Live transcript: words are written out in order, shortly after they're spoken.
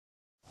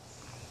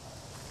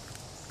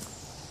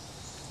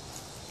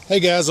Hey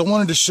guys, I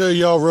wanted to show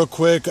y'all real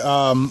quick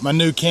my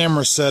new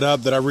camera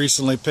setup that I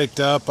recently picked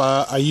up.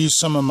 I used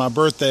some of my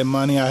birthday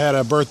money. I had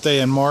a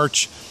birthday in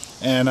March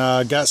and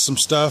got some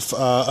stuff,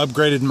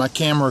 upgraded my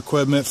camera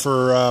equipment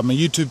for my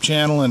YouTube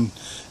channel and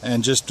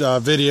just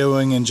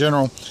videoing in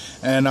general.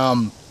 And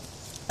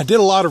I did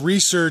a lot of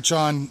research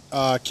on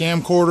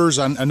camcorders.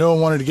 I knew I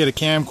wanted to get a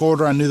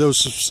camcorder. I knew there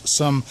was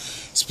some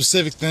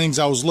specific things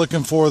I was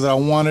looking for that I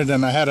wanted,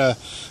 and I had a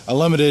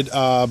limited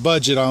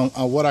budget on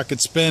what I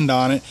could spend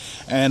on it.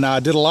 And I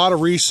did a lot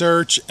of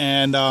research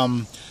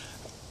and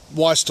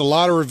watched a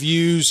lot of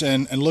reviews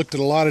and looked at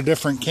a lot of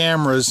different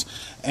cameras,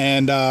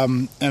 and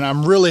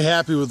I'm really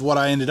happy with what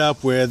I ended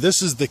up with.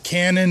 This is the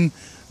Canon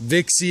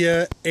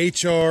Vixia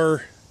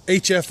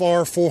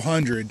HFR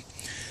 400,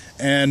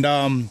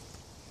 and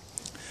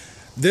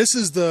this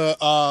is the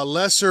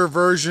lesser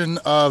version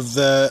of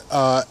the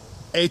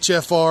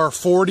HFR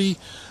 40,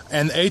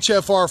 and the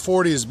HFR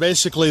 40 is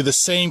basically the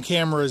same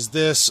camera as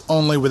this,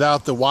 only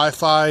without the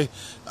Wi-Fi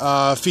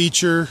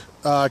feature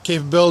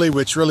capability,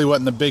 which really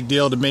wasn't a big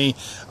deal to me.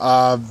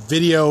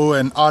 Video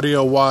and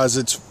audio wise,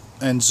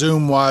 and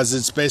zoom wise,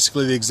 it's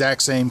basically the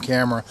exact same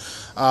camera.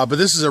 But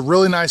this is a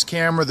really nice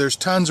camera. There's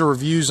tons of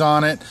reviews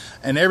on it,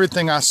 and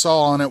everything I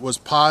saw on it was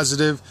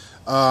positive,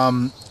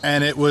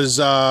 and it was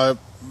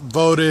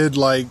voted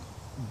like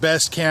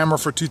best camera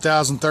for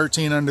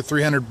 2013 under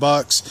 300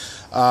 bucks.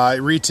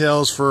 It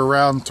retails for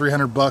around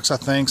 300 bucks, I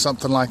think,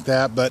 something like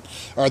that, but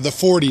or the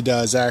 40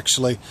 does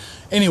actually.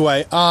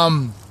 Anyway,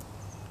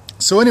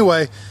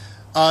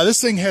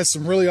 this thing has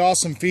some really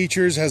awesome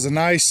features. Has a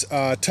nice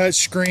touch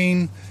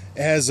screen.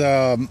 It has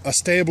a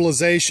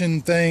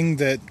stabilization thing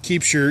that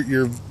keeps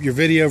your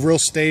video real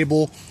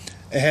stable.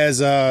 It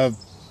has a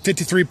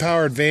 53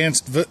 power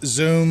advanced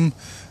zoom.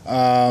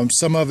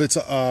 Some of it's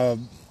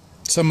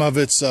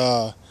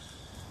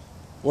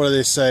what do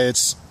they say?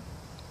 It's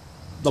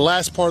the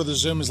last part of the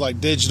zoom is like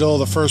digital.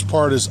 The first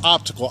part is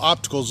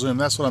optical zoom.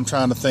 That's what I'm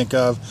trying to think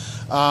of.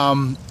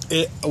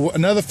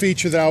 Another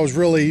feature that I was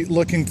really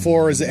looking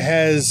for is it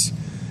has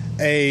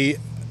a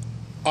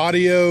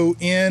audio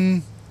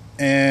in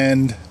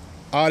and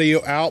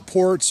audio out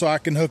port, so I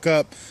can hook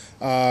up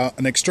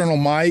an external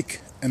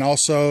mic and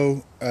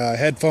also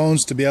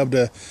headphones to be able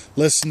to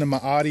listen to my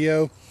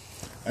audio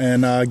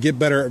and get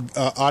better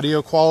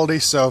audio quality.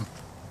 So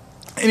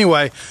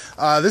anyway,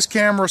 this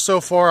camera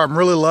so far, I'm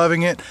really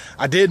loving it.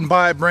 I didn't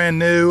buy it brand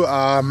new.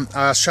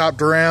 I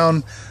shopped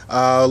around,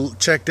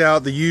 checked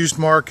out the used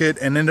market,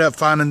 and ended up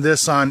finding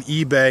this on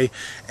eBay.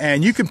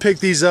 And you can pick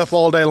these up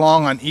all day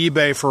long on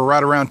eBay for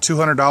right around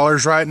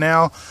 $200 right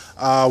now,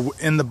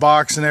 in the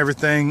box and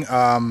everything,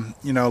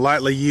 you know,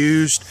 lightly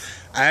used.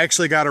 I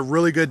actually got a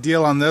really good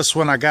deal on this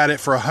one. I got it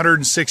for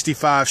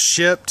 $165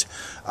 shipped,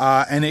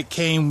 and it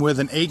came with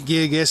an 8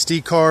 gig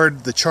SD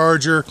card, the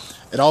charger.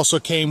 It also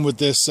came with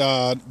this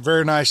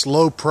very nice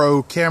low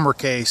pro camera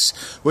case,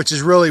 which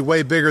is really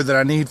way bigger than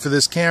I need for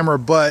this camera,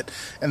 but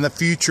in the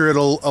future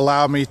it'll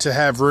allow me to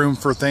have room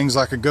for things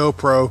like a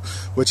GoPro,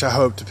 which I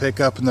hope to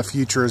pick up in the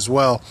future as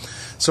well.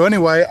 So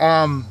anyway,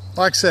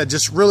 like I said,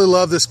 just really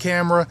love this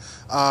camera.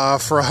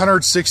 For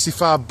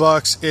 165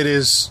 bucks, it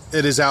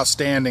is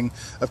outstanding.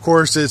 Of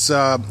course, it's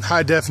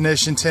high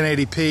definition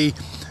 1080p,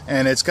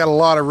 and it's got a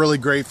lot of really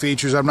great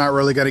features. I'm not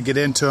really going to get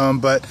into them,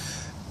 but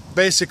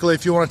basically,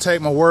 if you want to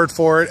take my word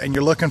for it and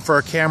you're looking for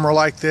a camera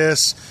like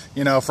this,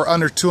 you know, for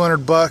under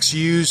 200 bucks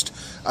used,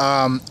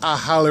 I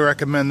highly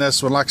recommend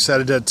this one. Like I said,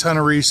 I did a ton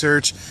of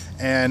research,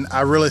 and I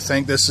really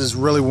think this is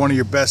really one of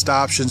your best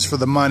options for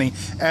the money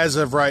as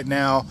of right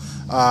now.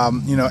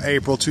 You know,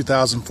 April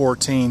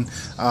 2014. In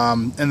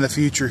the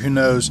future, who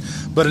knows.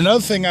 But another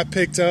thing I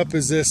picked up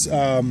is this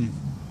STX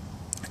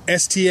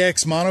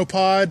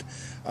monopod,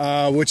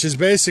 which is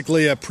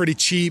basically a pretty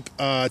cheap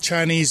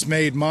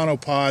Chinese-made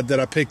monopod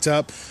that I picked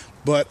up.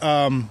 But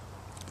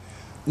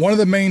one of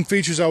the main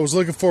features I was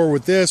looking for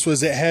with this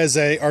was it has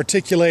a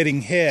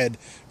articulating head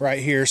right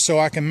here, so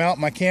I can mount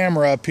my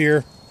camera up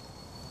here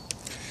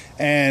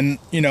and,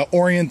 you know,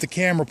 orient the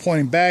camera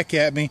pointing back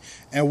at me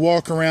and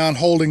walk around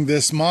holding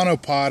this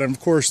monopod. And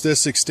of course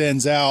this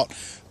extends out,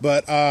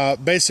 but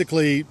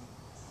basically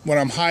when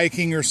I'm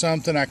hiking or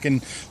something, I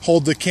can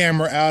hold the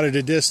camera out at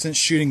a distance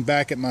shooting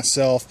back at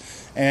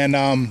myself. And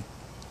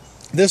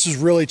this was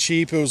really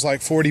cheap. It was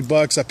like 40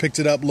 bucks. I picked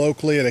it up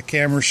locally at a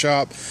camera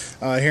shop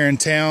here in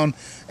town,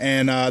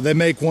 and they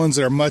make ones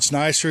that are much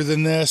nicer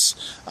than this.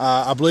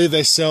 I believe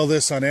they sell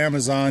this on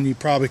Amazon. You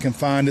probably can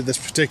find it, this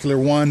particular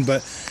one,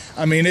 but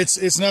I mean,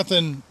 it's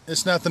nothing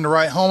to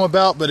write home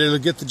about, but it'll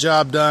get the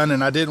job done.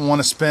 And I didn't want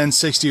to spend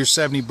 60 or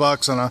 70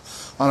 bucks on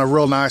a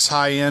real nice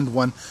high-end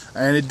one,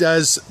 and it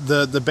does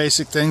the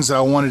basic things that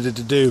I wanted it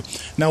to do.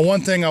 Now, one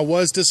thing I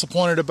was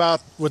disappointed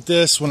about with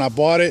this when I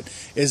bought it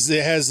is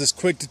it has this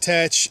quick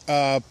detach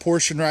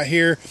portion right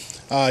here.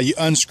 You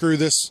unscrew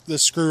this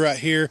screw right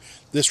here.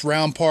 This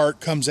round part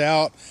comes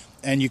out,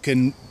 and you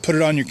can put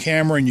it on your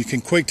camera and you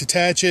can quick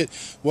detach it.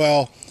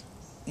 Well,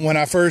 when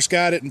I first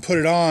got it and put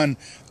it on,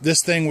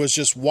 this thing was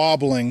just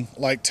wobbling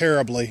like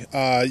terribly.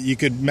 You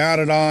could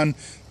mount it on,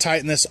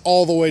 tighten this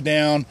all the way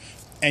down,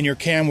 and your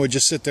cam would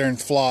just sit there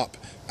and flop.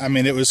 I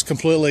mean, it was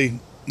completely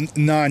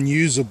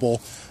non-usable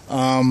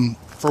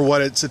for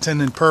what its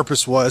intended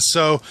purpose was.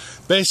 So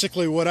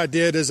basically what I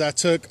did is I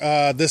took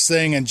this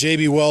thing and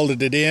JB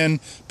welded it in,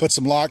 put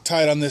some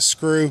Loctite on this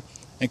screw,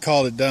 and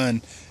called it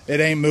done. It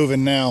ain't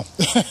moving now.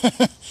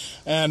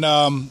 And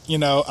you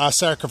know, I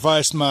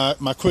sacrificed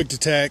my quick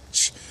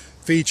detach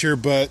feature,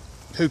 but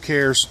who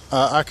cares?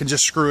 I can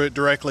just screw it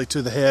directly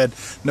to the head,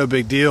 no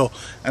big deal.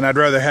 And I'd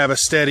rather have a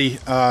steady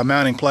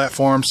mounting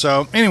platform.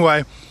 So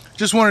anyway,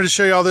 just wanted to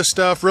show you all this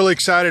stuff. Really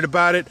excited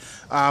about it.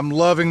 I'm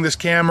loving this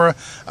camera.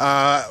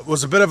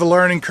 Was a bit of a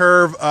learning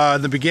curve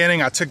in the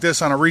beginning. I took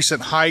this on a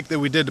recent hike that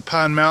we did to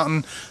Pine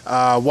Mountain.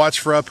 Watch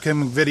for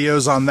upcoming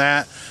videos on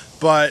that.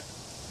 But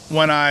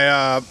when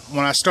I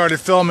started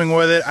filming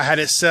with it, I had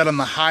it set on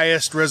the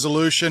highest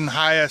resolution,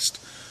 highest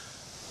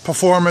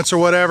performance or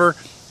whatever,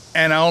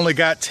 and I only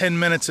got 10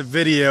 minutes of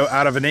video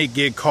out of an 8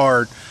 gig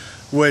card,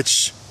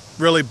 which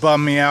really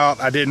bummed me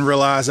out. I didn't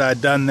realize I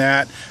had done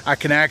that. I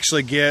can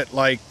actually get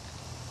like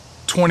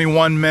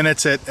 21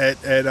 minutes at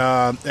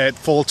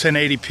full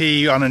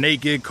 1080p on an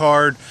 8 gig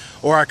card,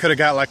 or I could have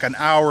got like an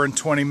hour and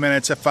 20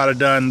 minutes if I'd have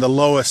done the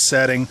lowest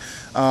setting,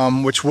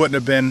 which wouldn't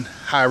have been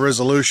high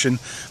resolution.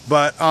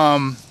 But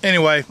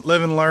anyway,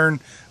 live and learn.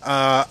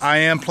 I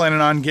am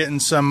planning on getting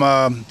some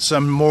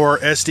more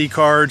SD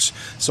cards,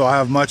 so I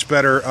have much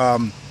better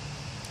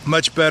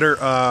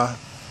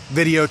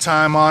video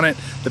time on it.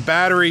 The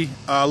battery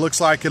looks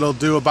like it'll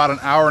do about an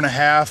hour and a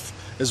half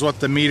is what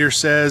the meter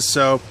says.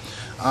 So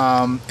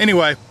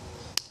anyway,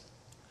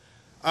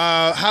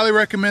 highly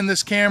recommend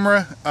this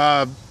camera,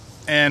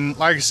 and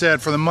like I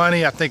said, for the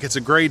money, I think it's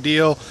a great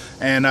deal.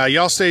 And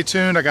y'all stay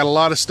tuned. I got a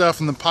lot of stuff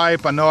in the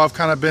pipe. I know I've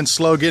kind of been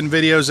slow getting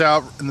videos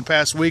out in the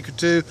past week or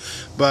two,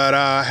 but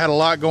I had a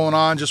lot going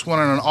on. Just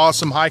went on an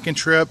awesome hiking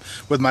trip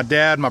with my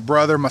dad, my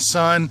brother, my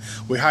son.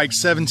 We hiked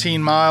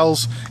 17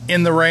 miles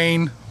in the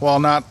rain. Well,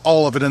 not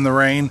all of it in the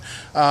rain,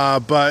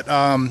 but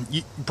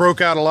broke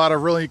out a lot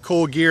of really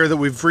cool gear that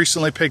we've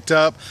recently picked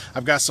up.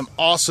 I've got some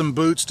awesome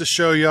boots to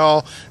show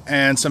y'all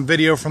and some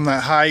video from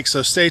that hike,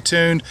 so stay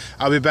tuned.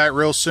 I'll be back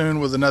real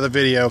soon with another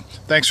video.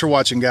 Thanks for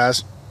watching,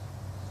 guys.